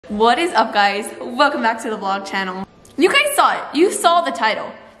What is up, guys? Welcome back to the vlog channel. You guys saw it. You saw the title.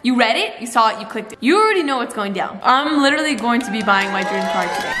 You read it, you saw it, you clicked it. You already know what's going down. I'm literally going to be buying my dream car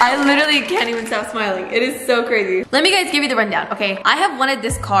today. I literally can't even stop smiling. It is so crazy. Let me guys give you the rundown, okay? I have wanted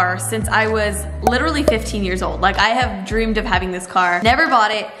this car since I was literally 15 years old. Like, I have dreamed of having this car. Never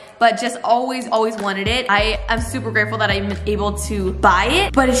bought it, but just always wanted it. I am super grateful that I'm able to buy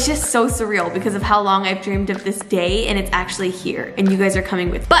it, but it's just so surreal because of how long I've dreamed of this day, and it's actually here, and you guys are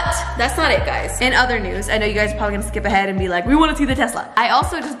coming with. But that's not it, guys. In other news, I know you guys are probably gonna skip ahead and be like, we wanna see the Tesla. I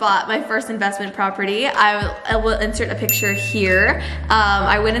also just bought my first investment property. I will insert a picture here.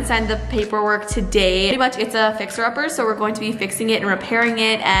 I went and signed the paperwork today. Pretty much it's a fixer-upper, so we're going to be fixing it and repairing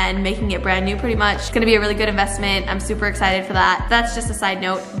it and making it brand new pretty much. It's gonna be a really good investment. I'm super excited for that. That's just a side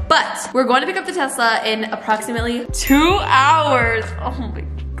note. But we're going to pick up the Tesla in approximately 2 hours. Oh my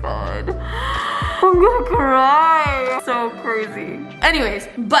God. I'm gonna cry. So crazy. Anyways,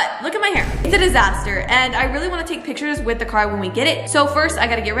 but look at my hair. It's a disaster, and I really want to take pictures with the car when we get it. So first, I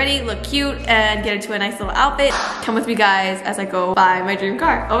gotta get ready, look cute, and get into a nice little outfit. Come with me, guys, as I go buy my dream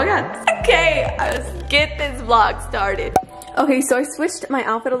car. Oh my God. Okay, let's get this vlog started. Okay, so I switched my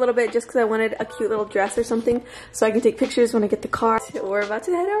outfit a little bit just because I wanted a cute little dress or something so I can take pictures when I get the car. We're about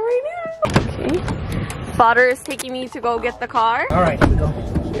to head out right now. Okay. Father is taking me to go get the car. All right, here we go.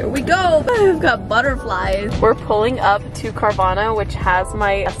 Here we go. I've got butterflies. We're pulling up to Carvana, which has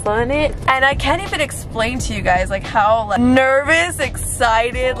my Tesla in it. And I can't even explain to you guys like how like, nervous,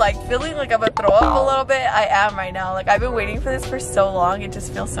 excited, like feeling like I'm gonna throw up a little bit. I am right now. Like I've been waiting for this for so long. It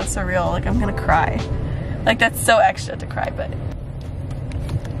just feels so surreal. Like I'm gonna cry. Like that's so extra to cry, but.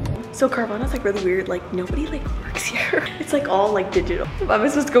 So Carvana's like really weird, like nobody like works here. It's like all like digital. Am I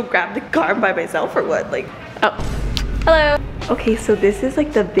supposed to go grab the car by myself or what? Like, oh, hello. Okay, so this is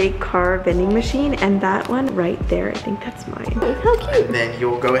like the big car vending machine, and that one right there, I think that's mine. Oh, how cute. And then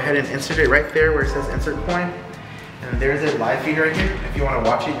you'll go ahead and insert it right there where it says insert coin. And there's a live feed right here. If you want to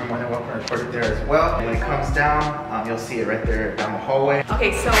watch it, you're more than welcome to record it there as well. And when it comes down, you'll see it right there down the hallway.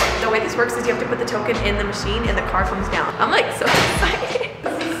 Okay, so the way this works is you have to put the token in the machine and the car comes down. I'm like so excited.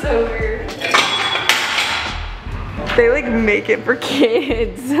 This is so weird. They like make it for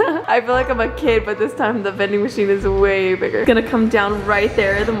kids. I feel like I'm a kid, but this time the vending machine is way bigger. It's gonna come down right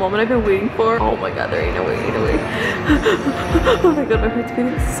there, the moment I've been waiting for. Oh my God, there ain't no way, ain't no way. Oh my God, my heart's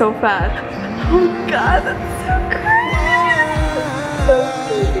beating so fast. Oh God, that's so crazy.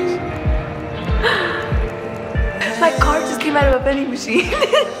 My car just came out of a vending machine.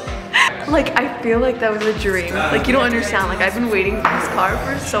 Like, I feel like that was a dream. Like, you don't understand. Like, I've been waiting for this car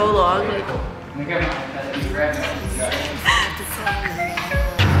for so long. Like,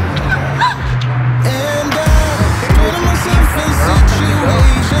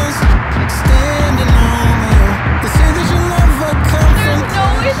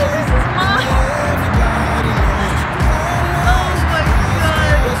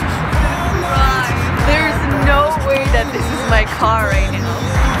 my car right now.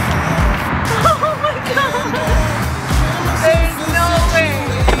 Oh my God! There's no way!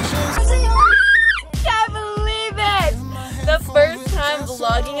 Can't believe it! The first time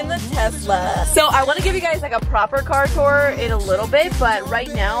vlogging in the Tesla. So I want to give you guys like a proper car tour in a little bit, but right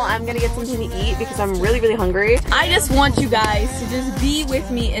now I'm gonna get something to eat because I'm really hungry. I just want you guys to just be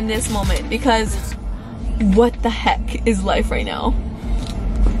with me in this moment because what the heck is life right now?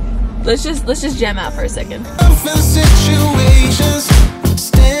 Let's just jam out for a second.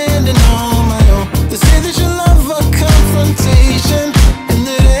 Standing on my own. They say that you love a confrontation and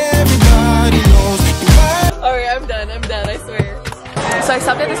that everybody knows. Alright, I'm done, I swear. So I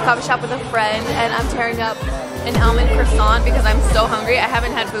stopped at this coffee shop with a friend and I'm tearing up an almond croissant because I'm so hungry. I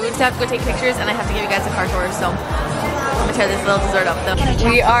haven't had food, so I have to go take pictures and I have to give you guys a car tour, so I'm gonna tear this little dessert up though.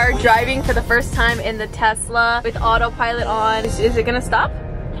 We are driving for the first time in the Tesla with autopilot on. Is it gonna stop?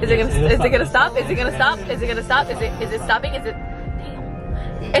 Is it gonna stop? Is it gonna stop? Is it gonna stop? Is it stopping? Is it?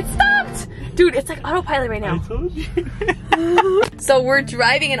 Damn. It stopped! Dude, it's like autopilot right now. I told you. So we're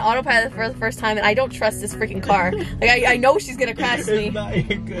driving in autopilot for the first time and I don't trust this freaking car. Like I know she's gonna crash me.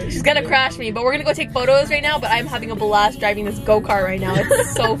 She's gonna crash me, but we're gonna go take photos right now, but I'm having a blast driving this go-kart right now.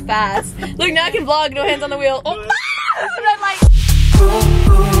 It's so fast. Look, now I can vlog, no hands on the wheel. Oh, red light.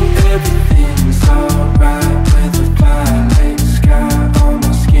 Everything's alright with the violet sky on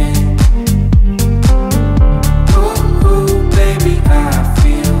my skin.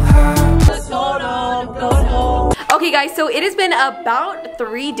 Okay guys, so it has been about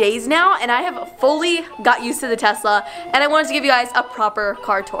 3 days now and I have fully got used to the Tesla and I wanted to give you guys a proper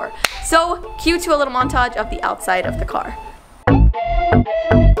car tour. So cue to a little montage of the outside of the car.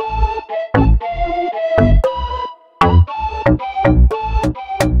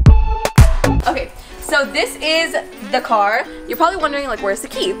 so this is the car. You're probably wondering like, where's the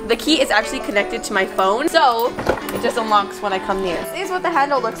key? The key is actually connected to my phone, so it just unlocks when I come near. This is what the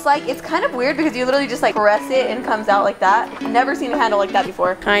handle looks like. It's kind of weird because you literally just like press it and it comes out like that. Never seen a handle like that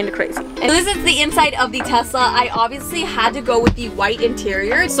before. Kind of crazy. And this is the inside of the Tesla. I obviously had to go with the white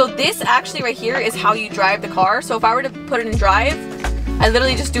interior. So this actually right here is how you drive the car. So if I were to put it in drive, I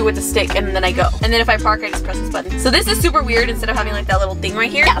literally just do it with the stick and then I go. And then if I park, I just press this button. So this is super weird instead of having like that little thing right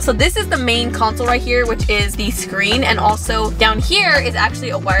here. Yeah, so this is the main console right here, which is the screen. And also down here is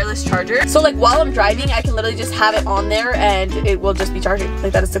actually a wireless charger. So like while I'm driving, I can literally just have it on there and it will just be charging.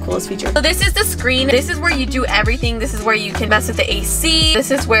 Like that is the coolest feature. So this is the screen. This is where you do everything. This is where you can mess with the AC.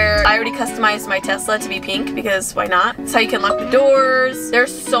 This is where I already customized my Tesla to be pink because why not? This is how you can lock the doors.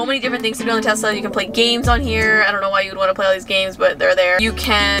 There's so many different things to do on the Tesla. You can play games on here. I don't know why you would want to play all these games, but they're there. You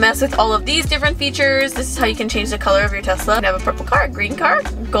can mess with all of these different features. This is how you can change the color of your Tesla. You have a purple car, green car,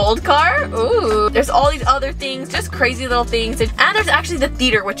 gold car. Ooh, there's all these other things, just crazy little things. And there's actually the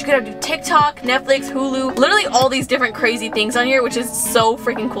theater, which you could do TikTok, Netflix, Hulu, literally all these different crazy things on here, which is so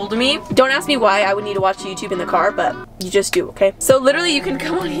freaking cool to me. Don't ask me why I would need to watch YouTube in the car, but you just do, okay? So literally you can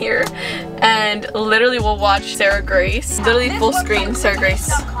come on here and literally we'll watch Sarah Grace. Literally full screen Sarah Grace.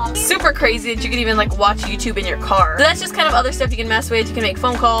 Super crazy that you can even like watch YouTube in your car. So that's just kind of other stuff you can mess with. You can make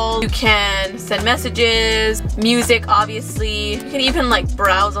phone calls, you can send messages, music obviously. You can even like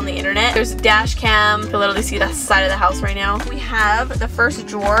browse on the internet. There's a dash cam. You can literally see the side of the house right now. We have the first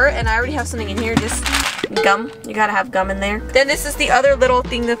drawer and I already have something in here, just gum. You gotta have gum in there. Then this is the other little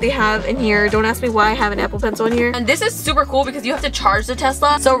thing that they have in here. Don't ask me why I have an Apple Pencil in here. And this is super cool because you have to charge the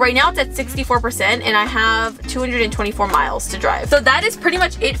Tesla. So right now it's at 64% and I have 224 miles to drive. So that is pretty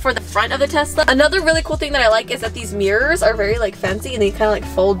much it for the front of the Tesla. Another really cool thing that I like is that these mirrors are very like fancy and they kind of like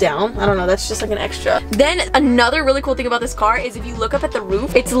fold down. I don't know, that's just like an extra. Then another really cool thing about this car is if you look up at the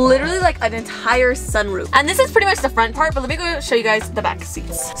roof, it's literally like an entire sunroof. And this is pretty much the front part, but let me go show you guys the back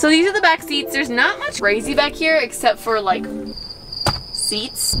seats. So these are the back seats. There's not much crazy back here except for like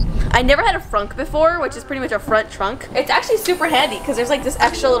seats. I never had a frunk before, which is pretty much a front trunk. It's actually super handy because there's like this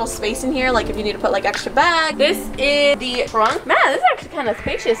extra little space in here, like if you need to put like extra bag. This is the trunk. Man, this is actually kind of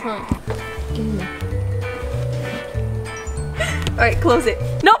spacious, huh? Alright, close it.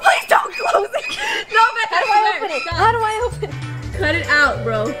 No, please don't close it! No, man, how do I open it? How do I open it? Cut it out,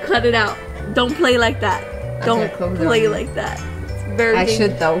 bro. Cut it out. Don't play like that. Don't play like that. It's very dangerous. I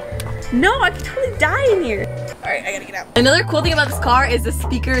should though. No, I could totally die in here. Alright, I gotta get out. Another cool thing about this car is the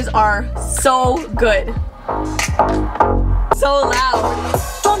speakers are so good. So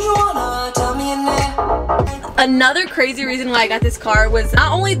loud. Don't you wanna tell me your name? Another crazy reason why I got this car was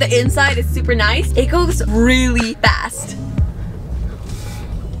not only the inside is super nice, it goes really fast.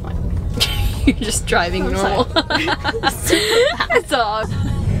 You're just driving normal. That's all.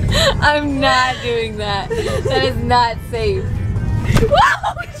 I'm not doing that. That is not safe.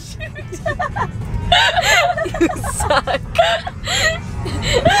 Whoa, shoot. You suck.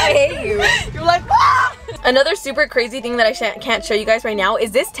 I hate you. You're like, ah! Another super crazy thing that I can't show you guys right now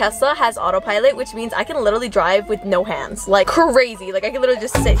is this Tesla has autopilot, which means I can literally drive with no hands. Like crazy. Like I can literally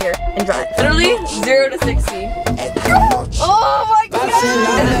just sit here and drive. Literally 0 to 60. Oh my god!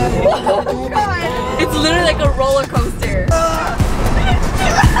 Oh god! It's literally like a roller coaster.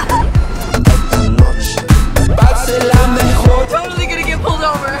 Totally gonna get pulled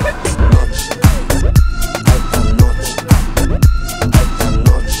over.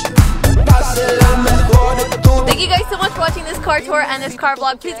 Thank you guys so much for watching this car tour and this car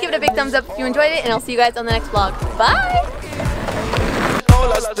vlog. Please give it a big thumbs up if you enjoyed it, and I'll see you guys on the next vlog. Bye!